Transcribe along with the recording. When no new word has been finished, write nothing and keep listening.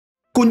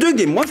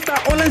Kunjungi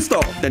Monsta Online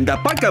Store dan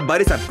dapatkan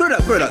barisan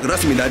produk-produk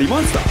rasmi dari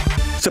Monsta.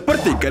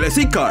 Seperti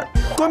Galaxy Card,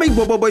 komik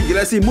BoBoiBoy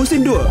Galaxy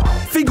Musim 2,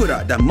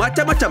 figura dan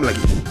macam-macam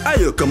lagi.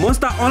 Ayo ke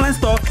Monsta Online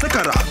Store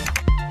sekarang.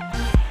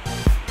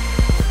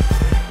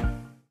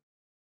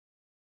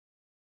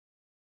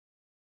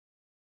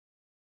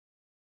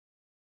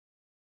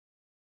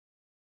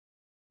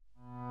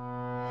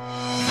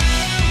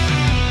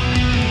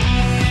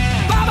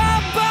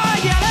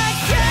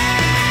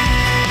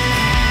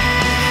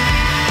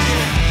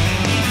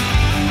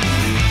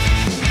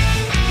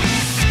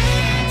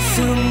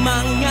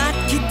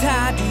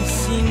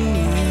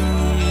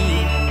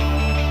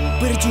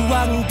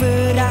 Berjuang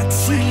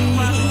beraksi,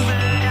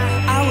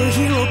 our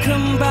hero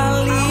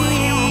kembali.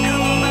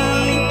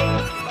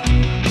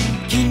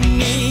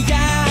 Kini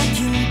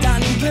yakin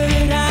dan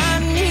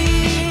berani,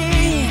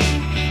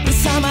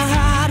 bersama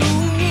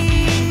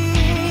harungi,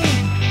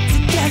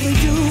 together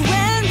you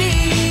and me,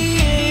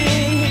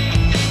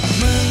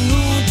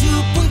 menuju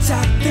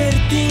puncak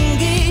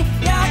tertinggi,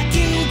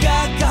 yakin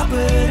gagah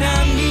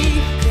berani,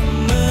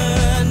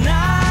 kemenangan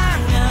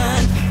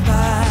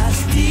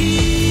pasti.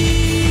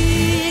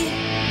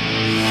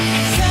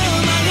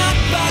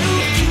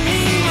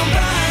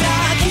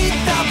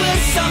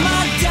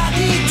 Bersama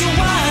jadi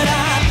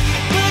juara,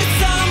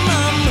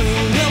 bersama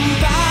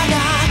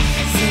mengembara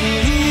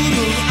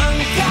seluruh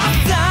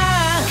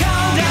angkatan.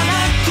 Kau dan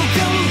aku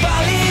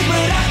kembali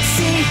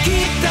beraksi,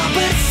 kita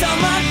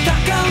bersama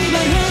takkan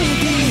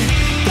berhenti.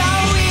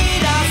 Kau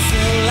tidak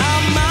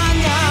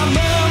selamanya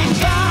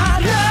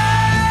membara.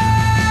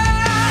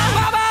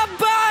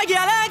 BoBoiBoy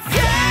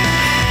Galaxy.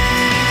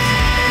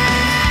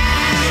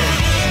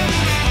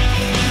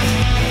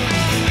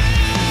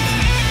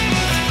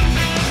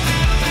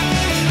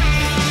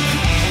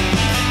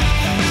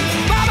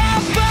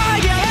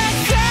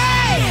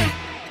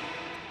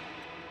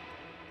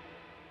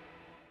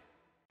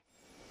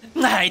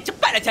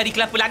 Cepatlah cari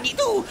kelapa langit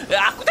tu.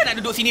 Aku tak nak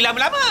duduk sini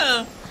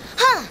lama-lama.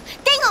 Ha,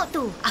 tengok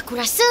tu. Aku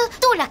rasa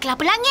itulah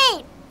kelapa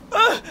langit.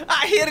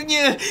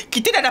 Akhirnya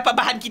kita dah dapat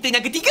bahan kita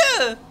yang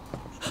ketiga.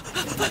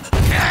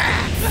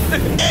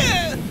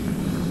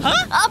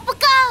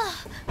 Apakah?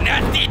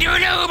 Nanti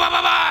dulu,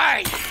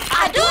 BoBoiBoy.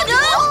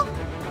 Aduh.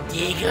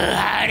 3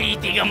 hari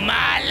 3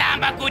 malam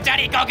aku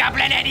cari kau kat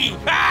planet ni.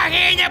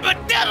 Akhirnya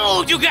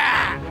bertemu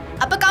juga.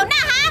 Apa kau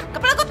nak, ha?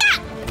 Kepala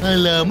kotak?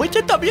 Alah,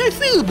 macam tak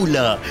biasa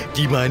pula.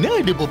 Di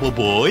mana ada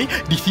BoBoiBoy,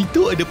 di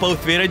situ ada paus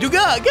Vera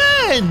juga,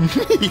 kan?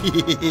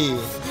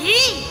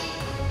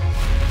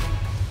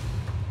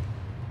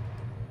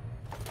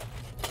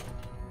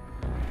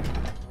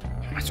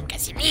 Masuk kat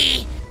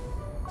sini.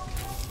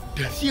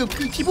 Dah siap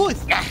ke, Cik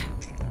Bos?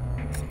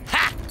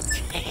 Ha.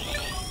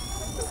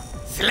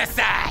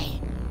 Selesai.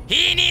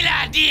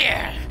 Inilah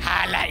dia.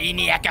 Alat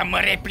ini akan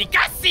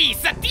mereplikasi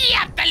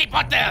setiap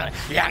teleporter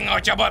yang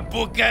kau cuba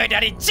buka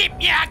dari chip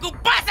yang aku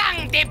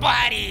pasang tempoh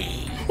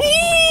hari.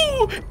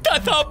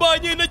 Tak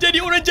sabarnya nak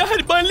jadi orang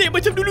jahat balik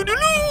macam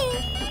dulu-dulu.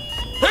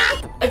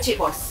 Encik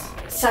Bos,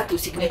 satu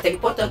signal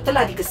teleporter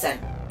telah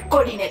dikesan.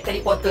 Koordinat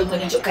teleporter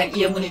menunjukkan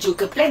ia menuju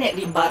ke planet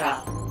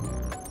Rimbara.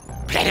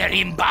 Planet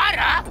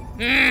Rimbara?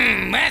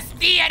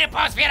 Mesti ada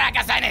paus Vera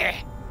kat sana.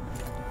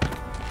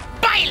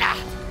 Baiklah.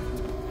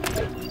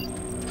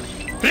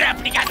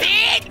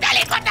 Replikasi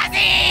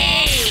teleportasi!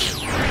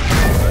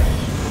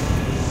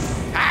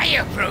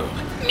 Ayo bro,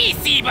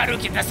 misi baru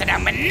kita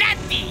sedang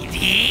menanti,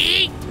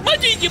 di?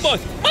 Maju, Cik Bos,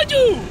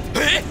 maju!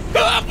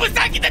 Apa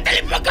sah kita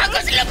teleport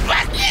kau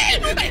selepas ni?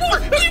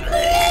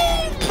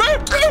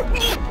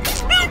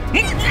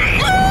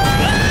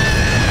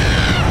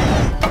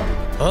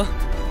 Hah?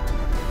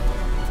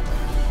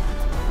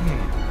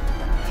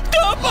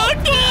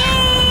 Dapatkah!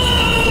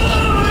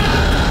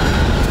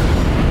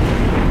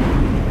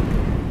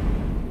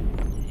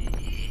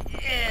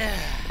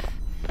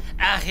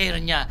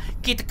 Akhirnya,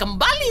 kita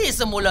kembali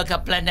semula ke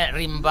planet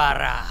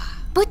Rimbara.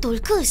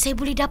 Betul ke saya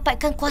boleh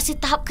dapatkan kuasa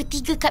tahap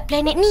ketiga kat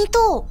planet ni,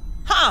 Tok?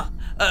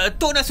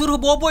 Tok nak suruh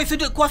BoBoiBoy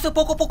sudut kuasa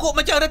pokok-pokok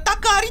macam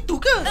Retak'ka hari tu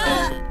ke?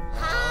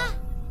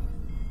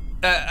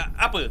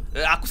 Apa?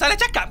 Aku salah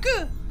cakap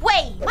ke?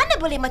 Wey, mana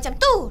boleh macam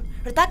tu?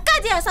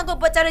 Retak'ka je yang sanggup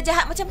buat cara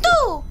jahat macam tu.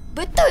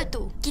 Betul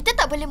tu. Kita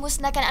tak boleh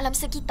musnahkan alam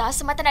sekitar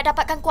semata nak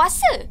dapatkan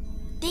kuasa.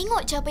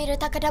 Tengok je apa yang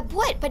Retak'ka dah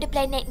buat pada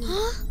planet ni.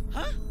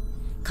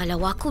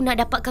 Kalau aku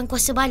nak dapatkan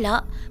kuasa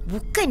balak,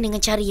 bukan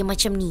dengan cara yang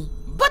macam ni.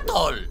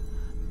 Betul.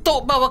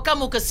 Tok bawa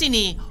kamu ke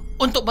sini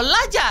untuk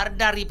belajar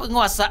dari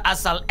penguasa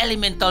asal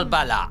Elemental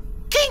Balak,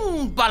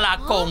 King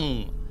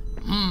Balakung.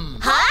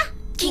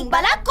 King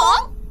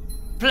Balakung?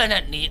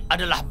 Planet ni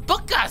adalah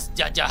bekas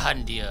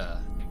jajahan dia.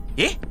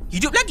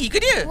 Hidup lagi ke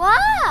dia?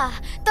 Wah,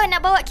 Tok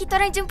nak bawa kita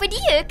orang jumpa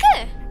dia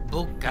ke?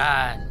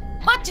 Bukan.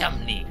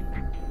 Macam ni.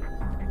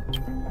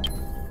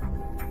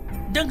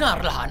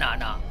 Dengarlah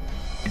anak-anak.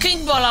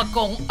 King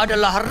Balakung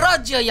adalah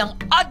raja yang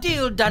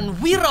adil dan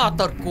wira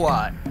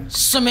terkuat.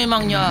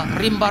 Sememangnya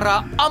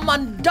Rimbara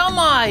aman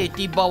damai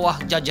di bawah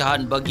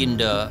jajahan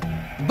baginda.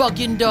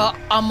 Baginda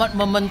amat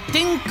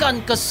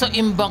mementingkan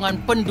keseimbangan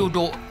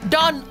penduduk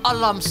dan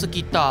alam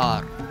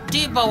sekitar.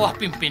 Di bawah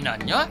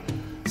pimpinannya,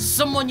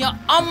 semuanya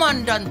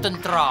aman dan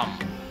tentram.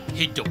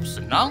 Hidup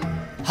senang,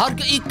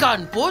 harga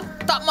ikan pun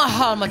tak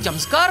mahal macam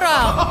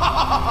sekarang.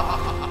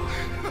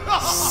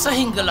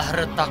 Sehinggalah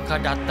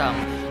Retak'ka datang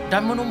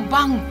dan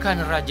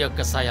menumbangkan raja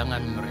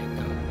kesayangan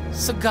mereka.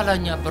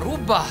 Segalanya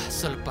berubah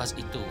selepas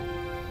itu.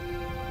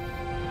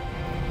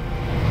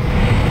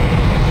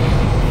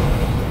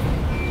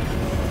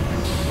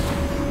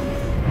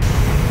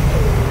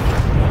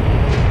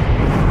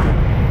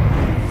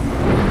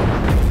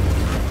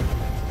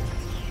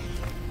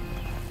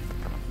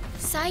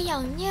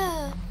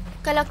 Sayangnya,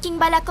 kalau King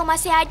Balakung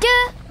masih ada,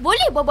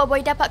 boleh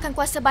BoBoiBoy dapatkan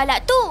kuasa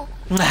balak tu.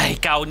 Hai,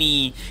 kau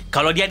ni.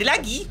 Kalau dia ada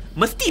lagi,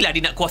 mestilah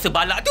dia nak kuasa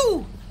balak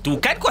tu. Tu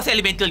kan kuasa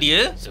elemental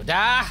dia.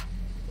 Sudah,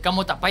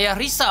 kamu tak payah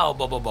risau,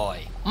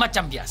 BoBoiBoy.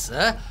 Macam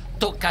biasa,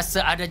 Tok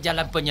Kasa ada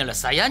jalan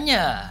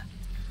penyelesaiannya.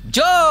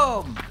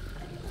 Jom!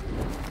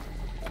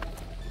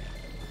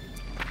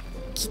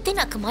 Kita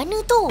nak ke mana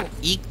tu?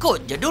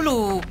 Ikut je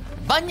dulu.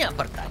 Banyak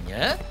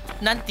bertanya,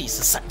 nanti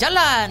sesat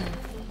jalan.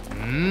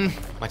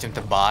 Macam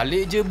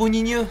terbalik je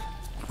bunyinya.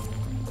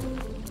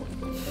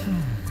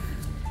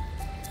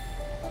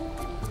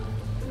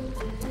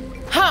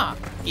 Ha,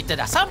 kita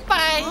dah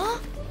sampai.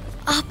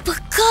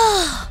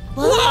 Apakah?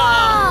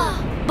 Wah!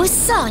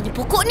 Besarnya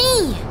pokok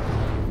ni.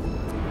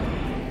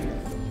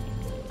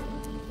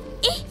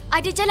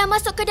 Ada jalan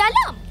masuk ke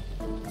dalam.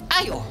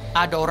 Ayo,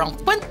 ada orang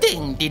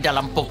penting di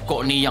dalam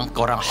pokok ni yang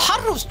korang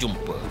harus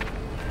jumpa.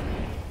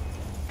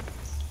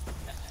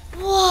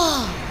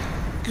 Wah!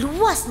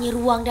 Luasnya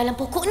ruang dalam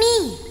pokok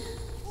ni.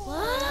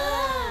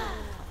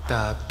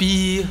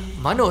 Tapi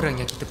mana orang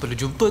yang kita perlu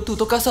jumpa tu,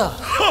 Tok Kasa?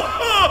 2,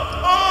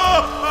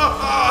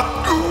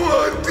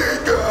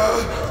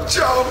 3,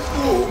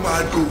 campur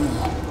madu.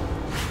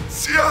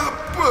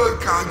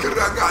 Siapakah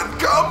gerangan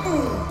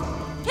kamu?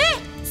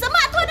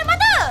 Semak tu ada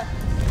mata.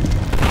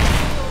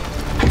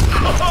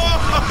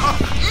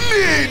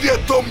 Ni dia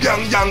Tom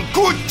yang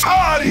ku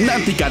cari.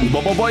 Nantikan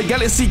BoBoiBoy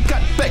Galaxy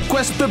Card Pack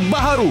Quest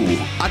terbaru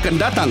akan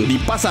datang di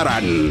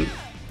pasaran.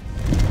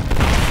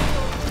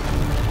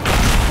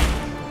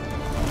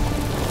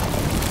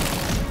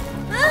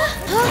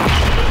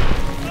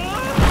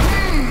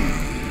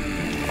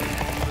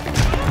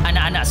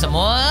 Anak-anak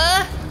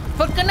semua,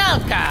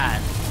 perkenalkan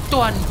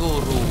Tuan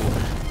Guru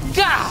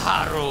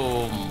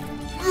Gaharum.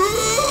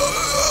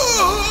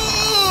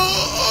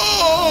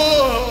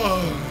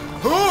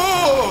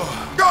 Oh,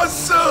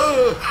 Kasa.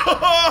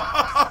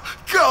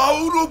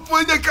 Kau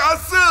rupanya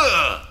Kasa.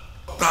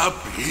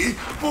 Tapi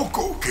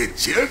pokok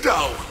kecil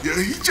daunnya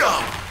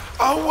hijau.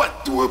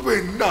 Awak tua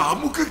benar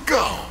muka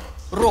kau.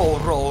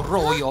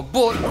 Row your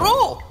boat,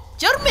 row.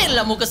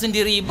 Cerminlah muka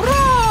sendiri,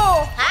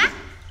 bro.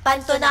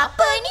 Pantun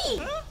apa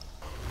ni?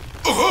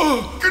 Oh,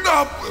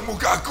 kenapa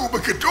muka aku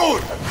berkedut?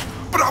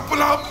 Berapa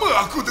lama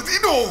aku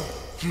tertidur?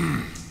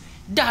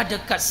 Dah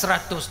dekat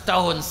 100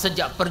 tahun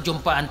sejak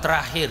perjumpaan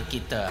terakhir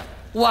kita.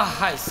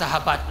 Wahai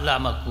sahabat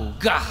lamaku,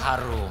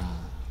 Gaharum.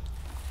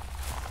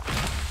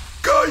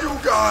 Kayu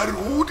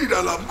garu di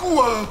dalam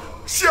gua.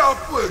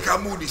 Siapa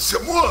kamu ni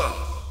semua?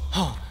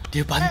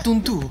 Dia pantun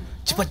tu.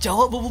 Cepat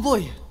jawab,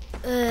 BoBoiBoy.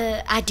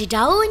 Ada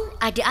daun,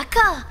 ada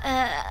akar.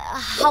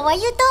 How are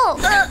you tu?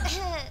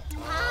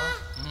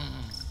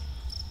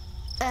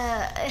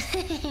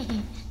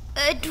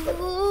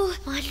 Aduh,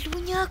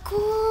 malunya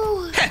aku.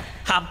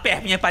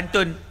 Hampir punya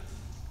pantun.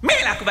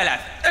 Mainlah aku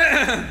balas.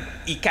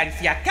 Ikan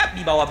siakap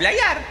di bawah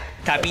belayar.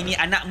 Kami ni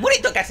anak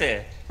murid Tok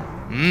Kasa.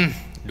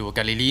 2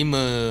 kali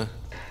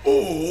 5.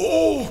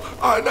 Oh,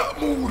 anak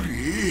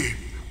murid.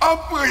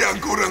 Apa yang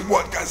korang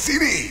buat kat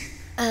sini?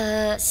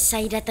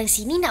 Saya datang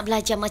sini nak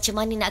belajar macam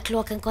mana nak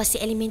keluarkan kuasa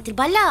elemental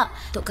balak.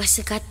 Tok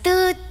Kasa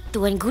kata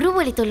Tuan Guru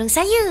boleh tolong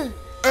saya.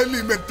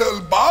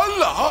 Elemental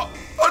Balak?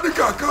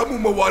 Adakah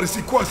kamu mewarisi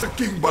kuasa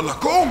King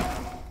Balakung?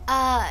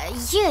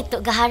 Ya,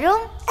 Tok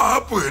Gaharum.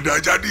 Apa dah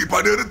jadi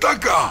pada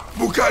Retak'ka?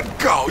 Bukan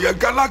kau yang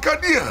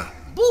kalahkan dia?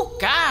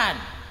 Bukan.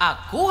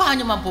 Aku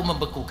hanya mampu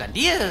membekukan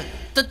dia.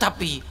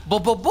 Tetapi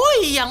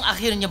BoBoiBoy yang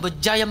akhirnya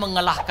berjaya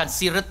mengalahkan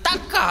si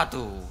Retak'ka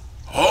tu.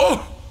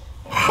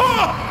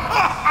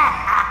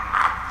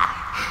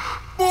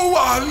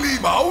 Buah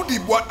limau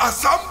dibuat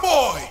asam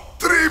boy.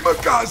 Terima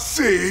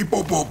kasih,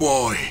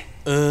 BoBoiBoy.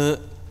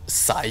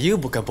 Saya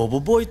bukan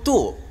BoBoiBoy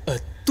tu.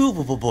 Tu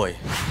BoBoiBoy.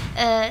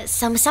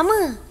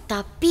 Sama-sama.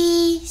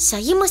 Tapi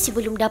saya masih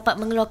belum dapat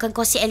mengeluarkan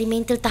kuasa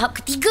elemental tahap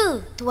ketiga.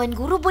 Tuan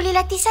Guru boleh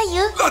latih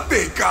saya?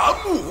 Latih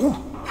kamu?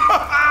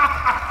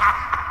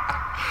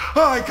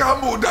 Hai,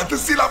 kamu dah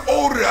tersilap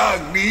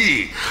orang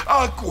ni.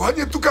 Aku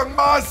hanya tukang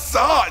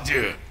masak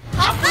je.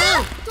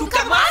 Apa?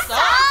 Tukang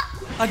masak?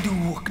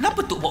 Aduh,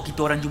 kenapa Tok bawa kita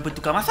orang jumpa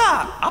tukang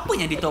masak? Apa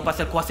yang dia tahu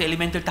pasal kuasa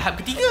elemental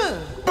tahap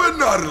ketiga?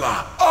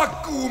 Benarlah,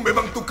 aku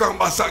memang tukang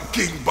masak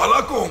King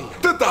Balakung.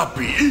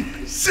 Tetapi,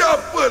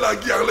 siapa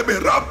lagi yang lebih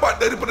rapat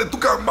daripada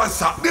tukang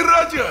masak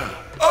diraja?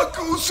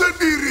 Aku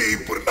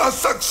sendiri pernah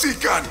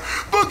saksikan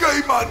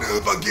bagaimana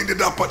baginda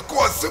dapat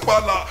kuasa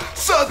balak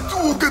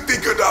satu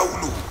ketika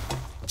dahulu.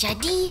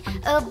 Jadi,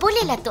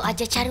 bolehlah Tok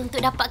ajar cara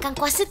untuk dapatkan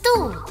kuasa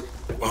tu.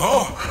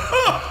 Oh,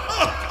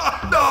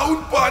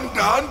 daun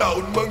pandan,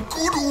 daun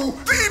mengkudu.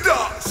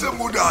 Tidak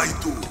semudah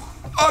itu.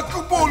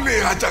 Aku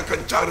boleh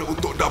ajarkan cara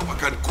untuk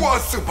dapatkan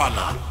kuasa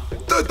balak.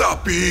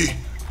 Tetapi,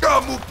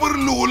 kamu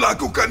perlu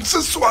lakukan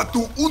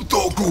sesuatu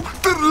untukku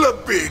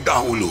terlebih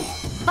dahulu.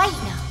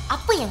 Baiklah,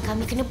 apa yang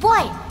kami kena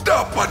buat?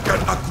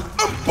 Dapatkan aku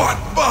 4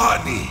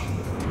 bahan ni.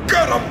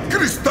 Garam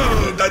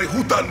kristal dari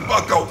hutan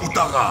bakau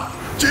utara.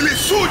 Cili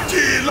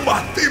suci lembah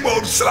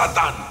timur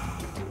selatan.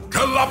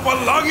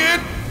 Kelapa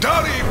langit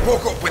dari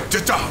pokok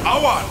pencecah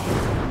awan.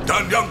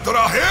 Dan yang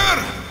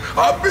terakhir,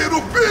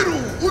 biru-biru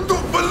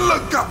untuk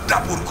melengkap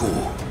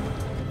dapurku.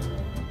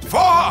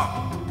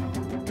 Faham?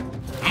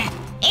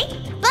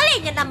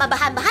 Bolehnya nambah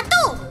bahan-bahan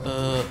tu?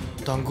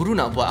 Tuan Guru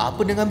nak buat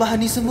apa dengan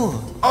bahan ni semua?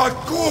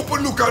 Aku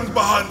perlukan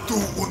bahan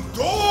tu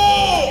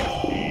untuk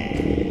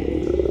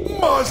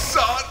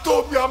masak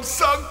tom yam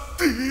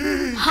sakti.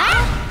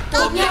 Ha?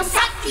 Tom yam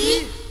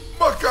sakti?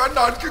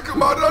 Makanan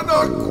kegemaran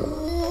aku.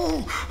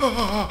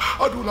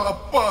 Aduh,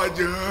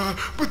 laparnya.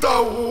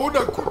 Bertahun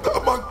aku tak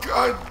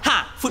makan.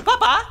 Ha, Food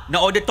Papa, nak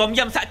order tom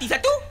yam sakti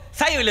satu?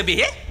 Saya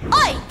lebih,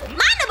 Oi,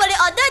 mana boleh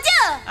order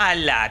je?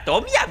 Alah,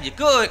 tom yam je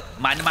kot.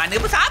 Mana-mana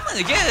pun sama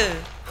je.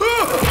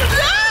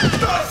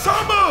 Tak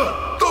sama.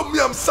 Tom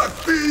yam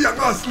sakti yang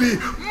asli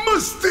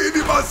mesti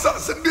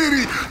dimasak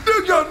sendiri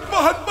dengan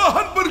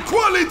bahan-bahan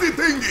berkualiti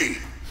tinggi.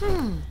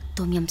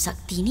 Tom yam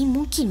sakti ni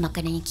mungkin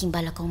makanan yang King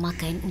Balakung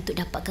makan untuk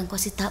dapatkan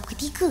kuasa tahap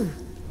ketiga.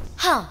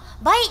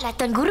 Baiklah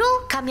Tuan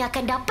Guru. Kami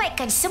akan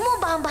dapatkan semua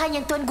bahan-bahan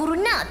yang Tuan Guru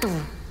nak tu.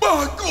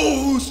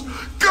 Bagus.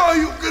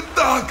 Kayu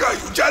getah,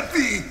 kayu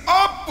jati.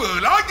 Apa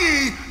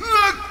lagi?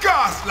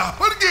 Lekaslah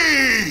pergi.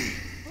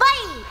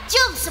 Baik,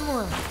 jom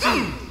semua.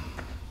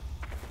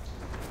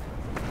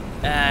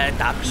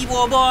 Tapi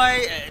BoBoiBoy,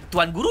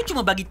 Tuan Guru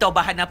cuma bagi tahu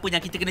bahan apa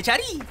yang kita kena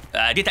cari.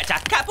 Dia tak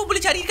cakap pun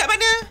boleh cari kat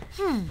mana.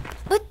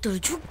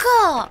 Betul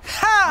juga.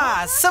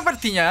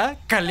 Sepertinya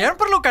kalian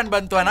perlukan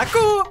bantuan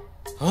aku.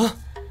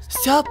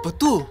 Siapa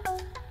tu?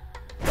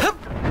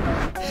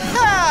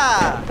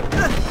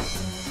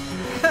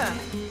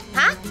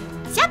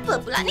 Siapa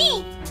pula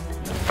ni?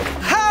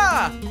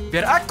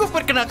 Biar aku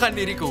perkenalkan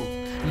diriku.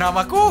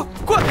 Namaku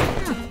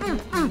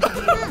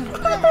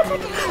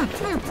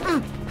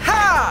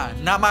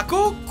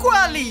Namaku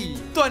Kuali.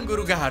 Tuan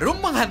Guru Gaharum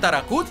menghantar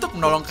aku untuk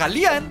menolong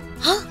kalian.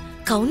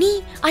 Kau ni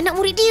anak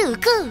murid dia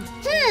ke?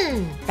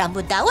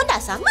 Rambut daun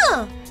dah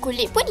sama.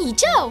 Kulit pun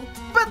hijau.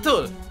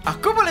 Betul.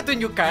 Aku boleh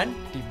tunjukkan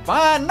di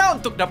mana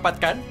untuk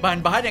dapatkan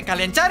bahan-bahan yang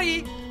kalian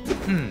cari.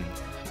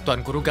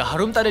 Tuan Guru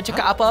Gaharum tak ada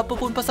cakap apa-apa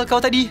pun pasal kau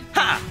tadi.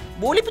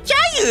 Boleh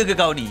percaya ke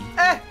kau ni?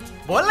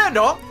 Boleh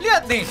dong.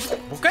 Lihat nih.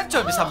 Bukan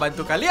cuma bisa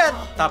bantu kalian,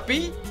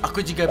 tapi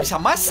aku juga bisa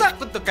masak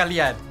untuk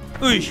kalian.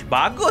 Uish,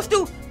 bagus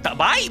tu. Tak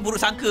baik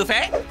buruk sangka,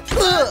 Fek.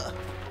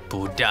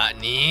 Budak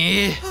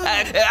ni.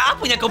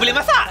 Apa yang kau boleh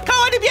masak?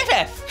 Kau ada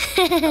BFF?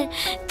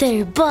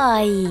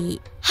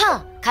 Terbaik.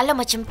 Kalau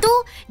macam tu,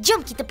 jom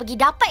kita pergi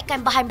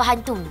dapatkan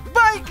bahan-bahan tu.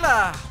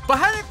 Baiklah.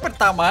 Bahan yang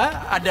pertama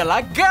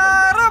adalah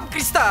garam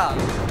kristal.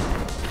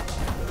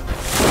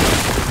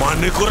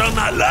 Mana korang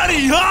nak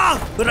lari,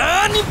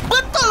 Berani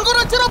Betul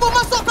korang ceroboh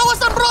masuk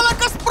kawasan Roller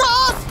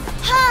Bros.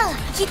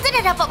 Kita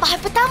dah dapat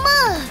bahan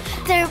pertama.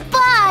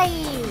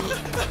 Terbaik.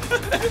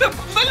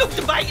 Belum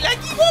terbaik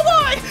lagi,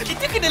 BoBoiBoy.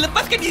 Kita kena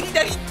lepaskan diri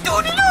dari itu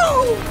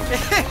dulu.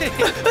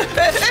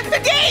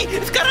 Hey,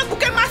 sekarang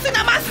bukan masa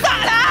nak masak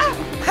lah.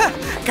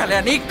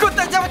 Kalian ikut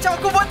aja macam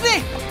aku buat ni.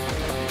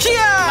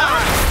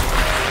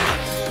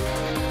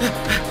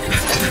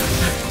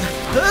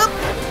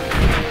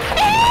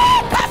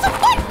 Tak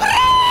sempat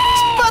break.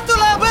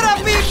 Spatula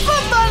berapi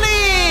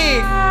kembali.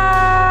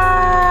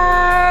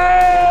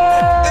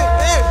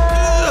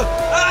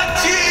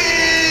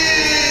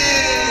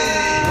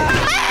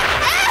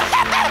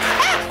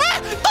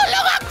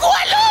 Tolong aku,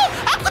 Alu.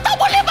 Aku tak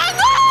boleh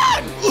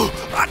bangun.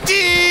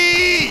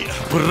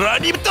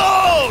 Berani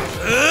betul.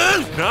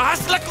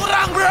 Naslah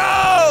korang,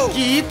 bro.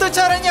 Gitu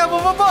caranya,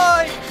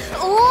 BoBoiBoy.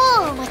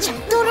 Macam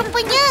tu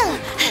rupanya.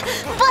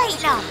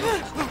 Baiklah.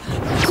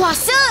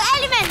 Kuasa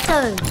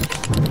Elemental.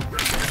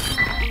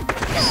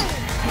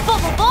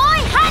 BoBoiBoy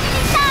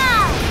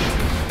Hanita.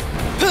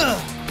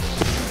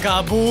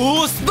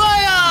 Kabus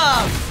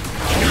bayang.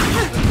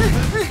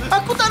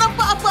 Aku tak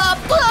nampak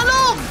apa-apa,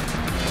 Alung.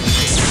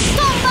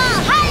 Tomba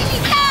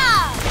Hanita.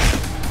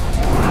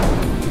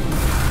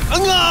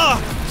 Engah!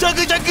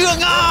 Jaga-jaga,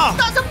 Engah!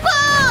 Tak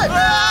sempat.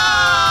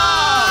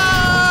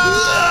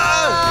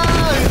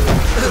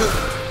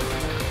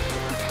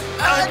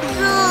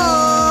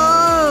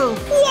 Aduh.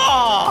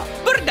 Wah,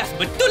 berdas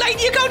betul lah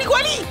idea kau ni,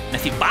 Kuali.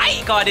 Nasib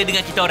baik kau ada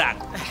dengan kita orang.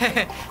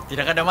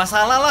 Tidak ada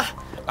masalah lah.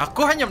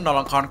 Aku hanya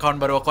menolong kawan-kawan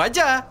baru aku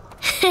aja.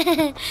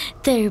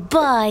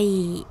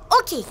 Terbaik.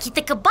 Okey,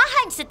 kita ke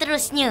bahan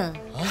seterusnya.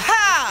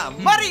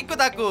 Mari ikut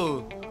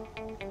aku.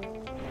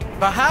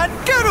 Bahan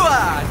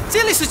kedua.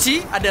 Cili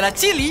suci adalah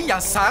cili yang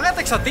sangat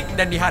eksotik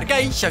dan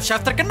dihargai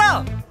chef-chef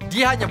terkenal.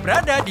 Dia hanya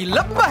berada di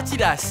lembah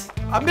Cidas.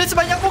 Ambil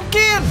sebanyak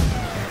mungkin.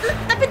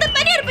 Tapi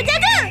tempat ni ada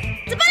penjaga.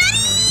 Cepat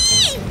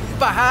lari!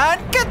 Bahan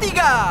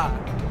ketiga.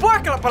 Buah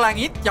kelapa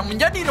langit yang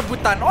menjadi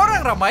rebutan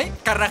orang ramai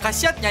karena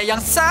khasiatnya yang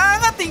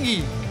sangat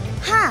tinggi.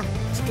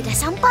 Kita dah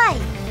sampai.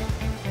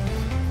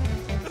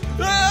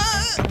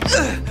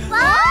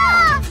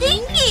 Wah,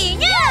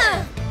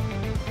 tingginya.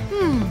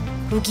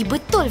 Rugi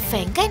betul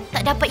Feng kan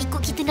tak dapat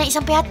ikut kita naik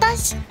sampai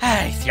atas.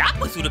 Hai,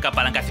 siapa suruh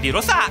kapal angkat sedih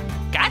rosak?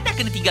 Kan dah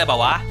kena tinggal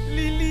bawah.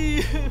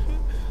 Lily.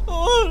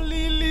 Oh,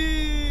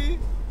 Lily.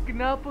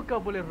 Kenapa kau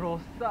boleh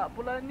rosak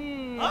pula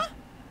ni?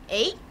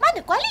 Mana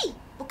Kuali?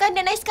 Bukan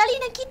dia naik sekali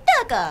dengan kita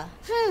ke?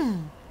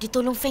 Dia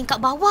tolong Feng kat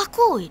bawah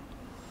kot.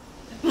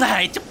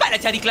 Hai,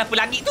 cepatlah cari kelapa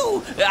langit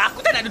tu.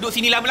 Aku tak nak duduk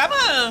sini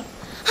lama-lama.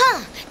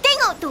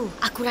 Tengok tu.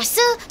 Aku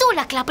rasa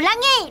itulah kelapa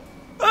langit.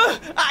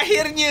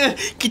 Akhirnya,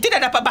 kita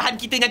dah dapat bahan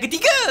kita yang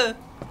ketiga.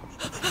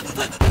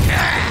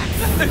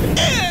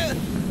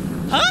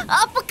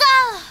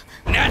 Apakah?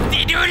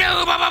 Nanti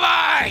dulu,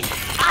 BoBoiBoy.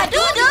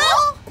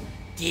 Aduh!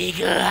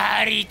 3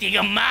 hari 3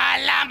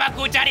 malam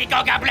aku cari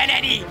kau kat planet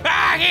ni.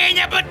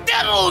 Akhirnya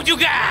bertemu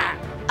juga.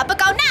 Apa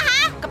kau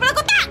nak, Kepala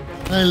kotak?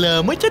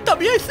 Alah, macam tak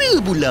biasa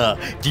pula.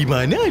 Di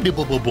mana ada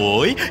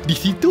BoBoiBoy, di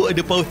situ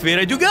ada paus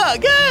Vera juga,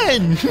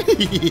 kan?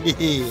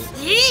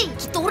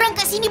 Kita orang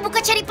kat sini bukan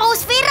cari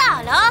paus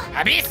Vera lah.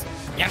 Habis?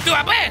 Yang tu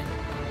apa?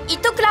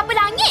 Itu kelapa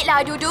langit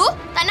lah, Dudu.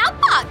 Tak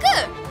nampak ke?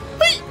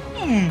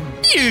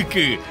 Ya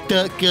ke?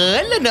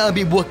 Takkanlah nak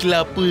ambil buah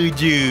kelapa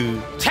je.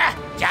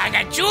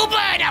 Jangan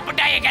cuba nak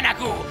perdayakan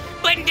aku.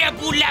 Benda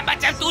bulat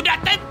macam tu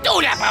dah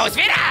tentulah paus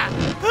Vera.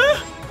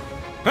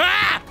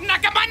 Nak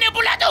ke mana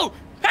pula tu?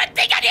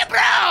 Hentikan dia,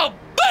 bro!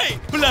 Baik,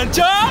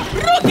 pelancong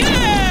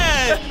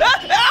roket!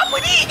 Apa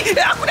ni?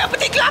 Aku dah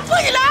petik kelapa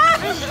je lah.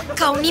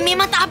 Kau ni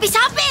memang tak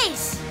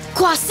habis-habis.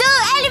 Kuasa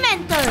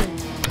Elemental.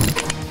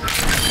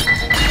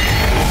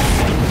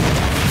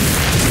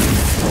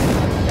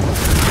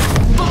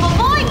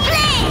 BoBoiBoy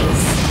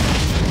Blaze.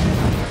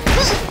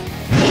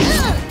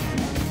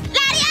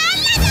 Lari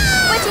ala tu!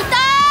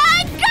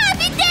 Pecutan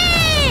graviti.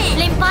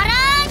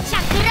 Lemparan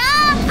cakra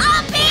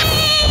api.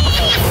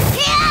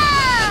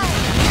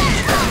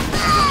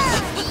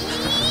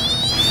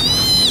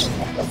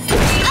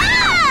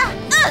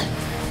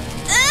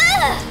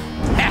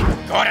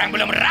 Korang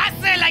belum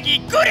rasa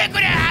lagi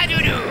kuda-kuda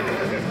adudu.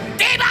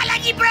 Tiba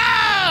lagi,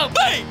 bro!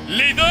 Baik,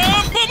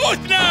 lidah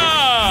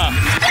memusnah!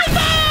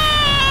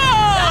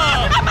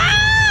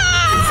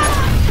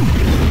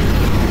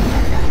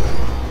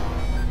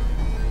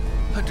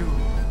 Aduh.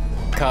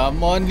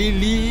 Come on,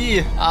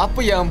 Lily.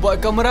 Apa yang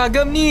buat kau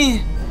meragam ni?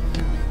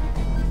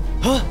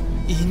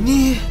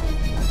 Ini...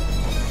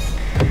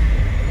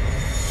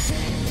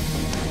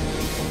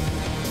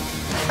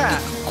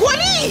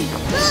 Kuali!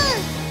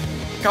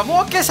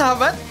 Kamu okey,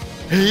 sahabat?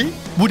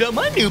 Budak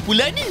mana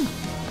pula ni?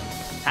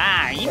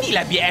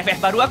 Inilah BFF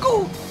baru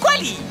aku,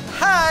 Kuali.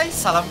 Hai,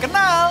 salam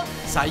kenal.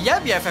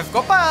 Saya BFF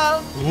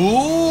Gopal.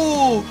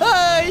 Oh,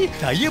 hai.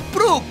 Saya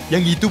Prof.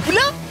 Yang itu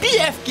pula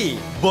BFK,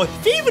 bos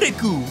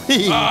favoritku.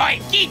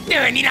 Oi,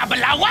 kita ni nak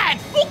berlawan,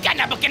 bukan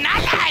nak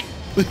berkenalan.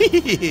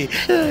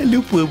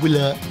 Lupa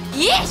pula.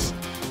 Ish!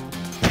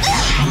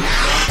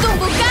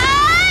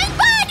 Tumbukan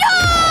padu!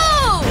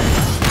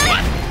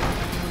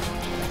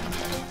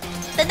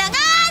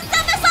 Tendangan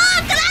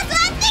sama-sama kelas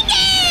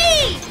tinggi!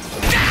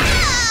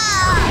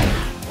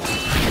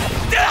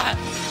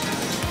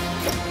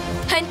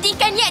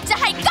 Hentikan niat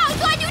jahat kau,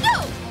 Tuan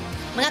Dudu!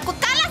 Mengaku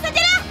kalah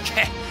sajalah!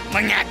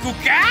 Mengaku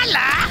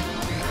kalah?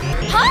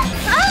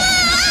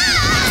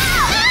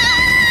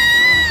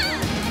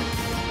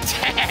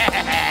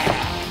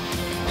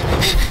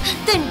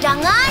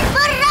 Tendangan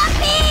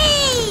berapi!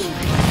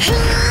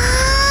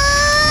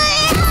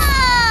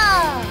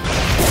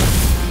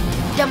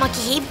 Dah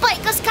makin hebat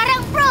kau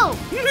sekarang, bro!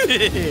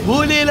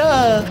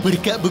 Bolehlah,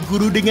 berkat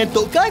berguru dengan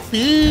Tok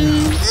Kasa.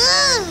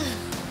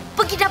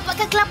 Pergi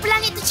dapatkan kelapa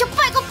langit tu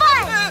cepat,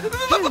 Gopal!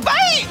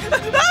 Baik!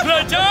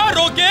 Raja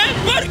Roket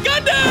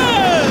berganda!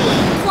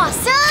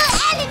 Kuasa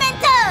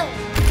Elemental!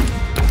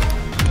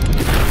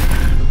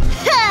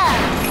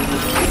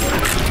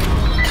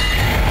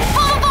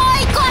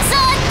 BoBoiBoy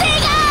Kuasa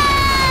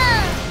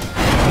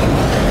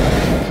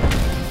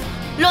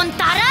 3!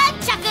 Lontaran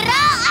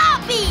cakera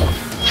api!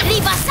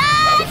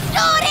 Libasan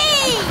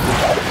DURI!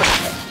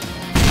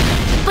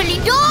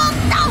 Pelindung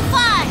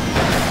taufan!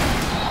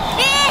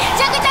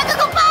 Jaga-jaga,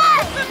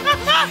 Gopal!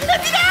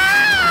 Tidak!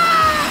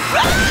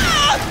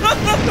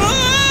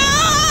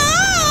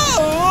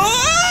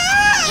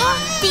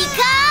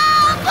 Tiga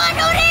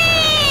penuri!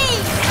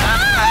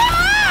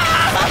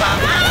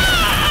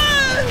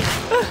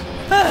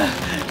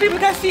 Terima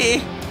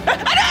kasih.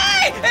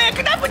 Aduh!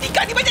 Kenapa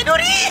tingkat ni banyak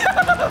duri?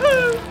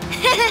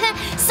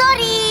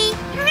 Sorry!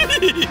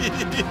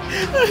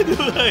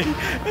 Aduhai,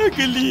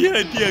 geli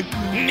hati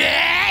aku.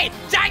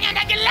 Jangan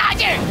nak gelak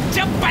je!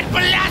 Cepat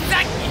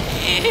belasang!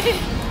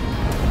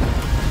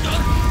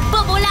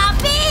 Bola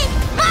api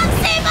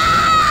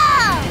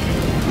maksimum!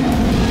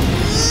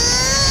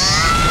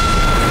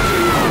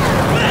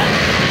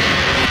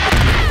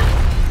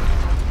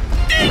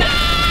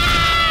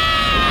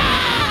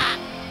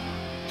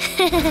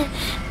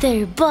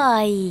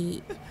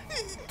 terbaik.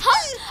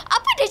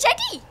 Apa dah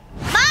jadi?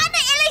 Mana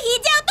eleh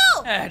hijau tu?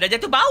 Dah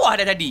jatuh bawah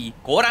dah tadi.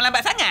 Korang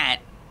lambat sangat.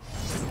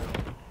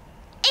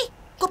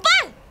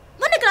 Kupal!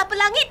 Mana kelapa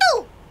langit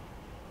tu?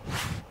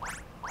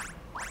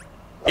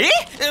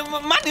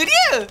 Mana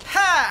dia?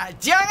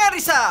 Jangan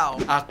risau.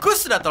 Aku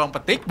sudah tolong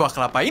petik buah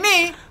kelapa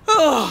ini.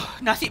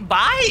 Nasib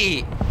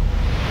baik.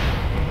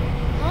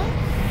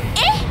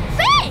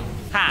 Fei!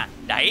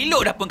 Dah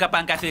elok dah pun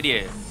kapal angkasa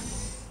dia.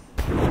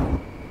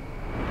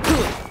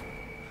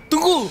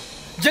 Tunggu!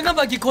 Jangan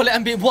bagi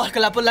Kuala ambil buah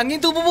kelapa langit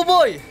tu,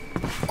 BoBoiBoy.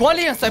 Kuala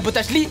yang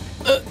sabotage Lee,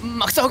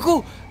 maksud aku,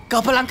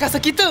 kapal angkasa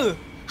kita.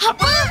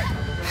 Apa?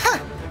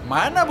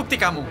 Mana bukti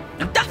kamu?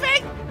 Entah,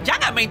 Feng.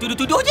 Jangan main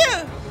tuduh-tuduh je.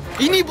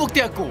 Ini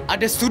bukti aku.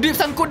 Ada sudip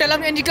sangkut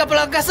dalam enjin kapal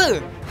angkasa.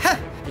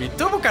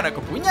 Itu bukan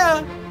aku punya.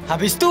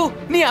 Habis tu,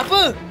 ni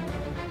apa?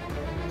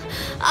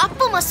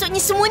 Apa maksudnya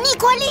semua ni,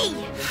 Kuala?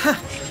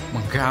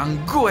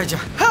 Mengganggu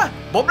aja.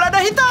 Bom lada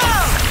hitam!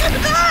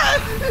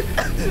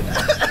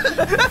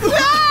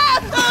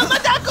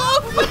 Mata aku!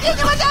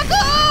 Perginya mata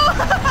aku!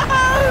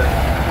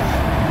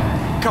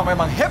 Kau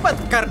memang hebat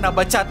karena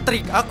baca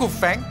trik aku,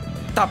 Feng.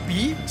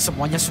 Tapi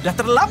semuanya sudah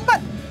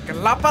terlambat.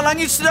 Kelapa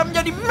langit sudah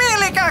menjadi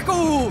milik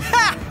aku.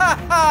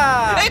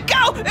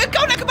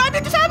 Kau nak ke mana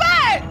tu,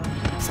 sahabat?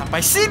 Sampai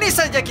sini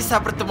saja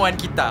kisah pertemuan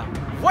kita.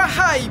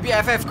 Wahai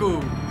BFF-ku,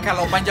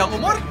 kalau panjang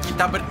umur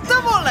kita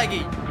bertemu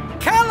lagi.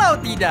 Kalau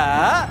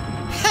tidak,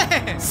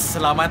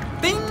 selamat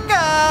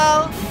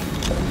tinggal.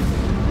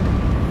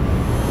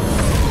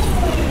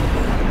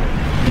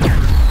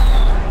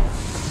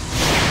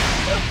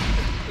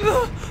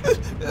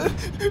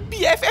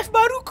 BFF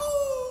baruku.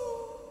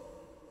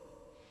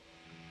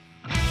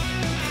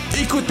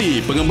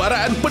 Ikuti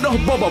pengembaraan penuh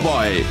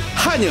BoBoiBoy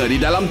hanya di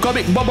dalam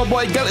komik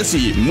BoBoiBoy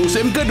Galaxy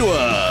musim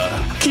kedua.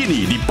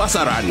 Kini di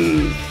pasaran.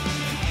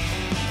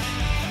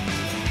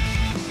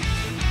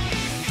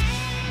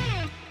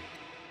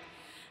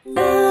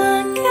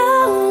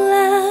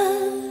 Engkaulah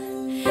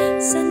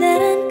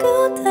sandaranku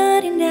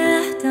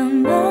terindah,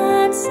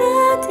 teman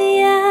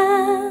setia.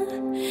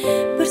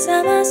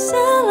 Bersama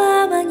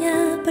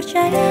selamanya,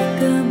 percaya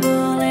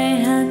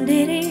kebolehan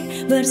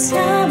diri.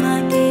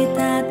 Bersama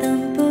kita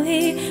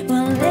tempuhi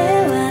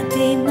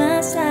melewati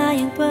masa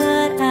yang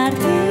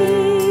berarti.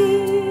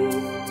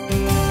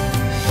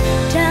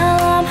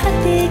 Dalam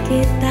hati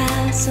kita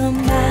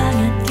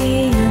semangat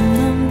kian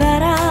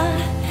membara.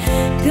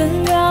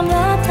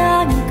 Genggamlah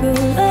tanganku,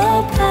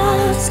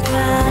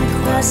 lepaskan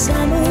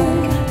kuasamu.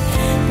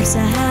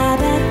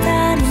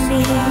 Persahabatan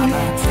ini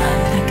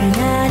akan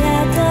ada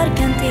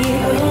terganti.